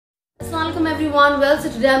Assalamualaikum everyone. Well, so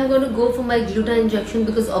today I'm going to go for my gluten injection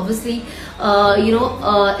because obviously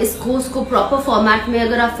इस course को proper format में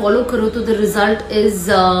अगर आप follow करो तो the result is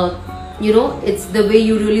it's the way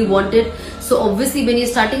you really want it. So obviously when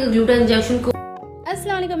you're starting a gluten injection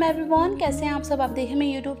अस्सलाम वालेकुम everyone, कैसे हैं आप सब। आप देखें मैं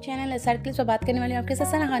यूट्यूब चैनल सर्कल से बात करने वाली हूँ आपके साथ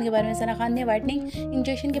सना खान के बारे में। सना खान ने वाइटनिंग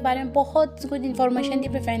इंजेक्शन के बारे में बहुत कुछ इन्फॉर्मेशन दी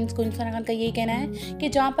अपने फ्रेंड्स को। सना खान का यही कहना है कि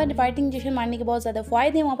जहाँ पर वाइटनिंग इंजेक्शन मारने के बहुत ज़्यादा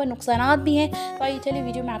फ़ायदे हैं वहाँ पर नुकसान भी हैं। तो आइए चलिए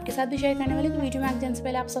वीडियो में आपके साथ भी शेयर करने वाली। तो वीडियो में आगे जाने से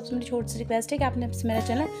पहले आप सबसे मेरी छोटी सी रिक्वेस्ट है कि आपने मेरा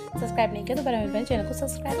चैनल सब्सक्राइब नहीं किया तो मेरे चैनल को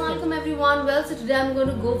सब्सक्राइब करें। Welcome everyone. Well, so today I'm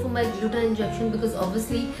going to go for my gluten injection because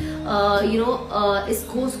obviously इस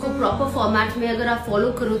कोर्स को proper format में अगर आप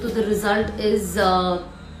follow करो तो the result is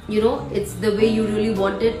it's the way you really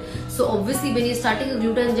want it. So obviously when you're starting a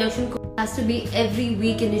gluten injection, it has to be every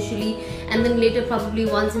week initially, and then later probably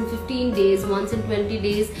once in 15 days, once in 20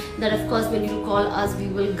 days. That of course when you call us we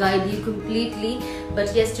will guide you completely.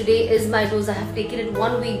 But yes, today is my dose. I have taken it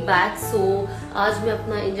 1 week back, so आज मैं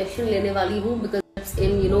अपना injection लेने वाली हूँ because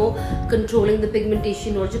in controlling the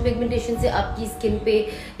pigmentation, और जो pigmentation से आपकी skin पे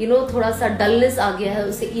थोड़ा सा dullness आ गया है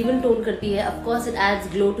उसे even tone करती है. Of course it adds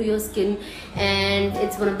glow to your skin and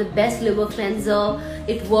it's one of the best liver cleanser.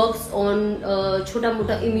 It works on छोटा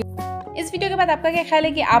मोटा immune. इस वीडियो के बाद आपका क्या ख्याल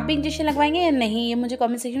है कि आप भी इंजेक्शन लगवाएंगे या नहीं, ये मुझे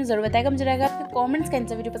कमेंट सेक्शन में जरूर बताएगा। मुझे रहेगा आपके कमेंट्स का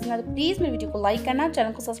आंसर। वीडियो पसंद आए तो प्लीज़ मेरे वीडियो को लाइक करना,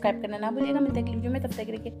 चैनल को सब्सक्राइब करना ना भूलिएगा। मिलते हैं अगली वीडियो में, तब तक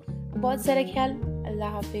के लिए बहुत सारा ख्याल। अल्लाह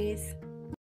हाफिज़।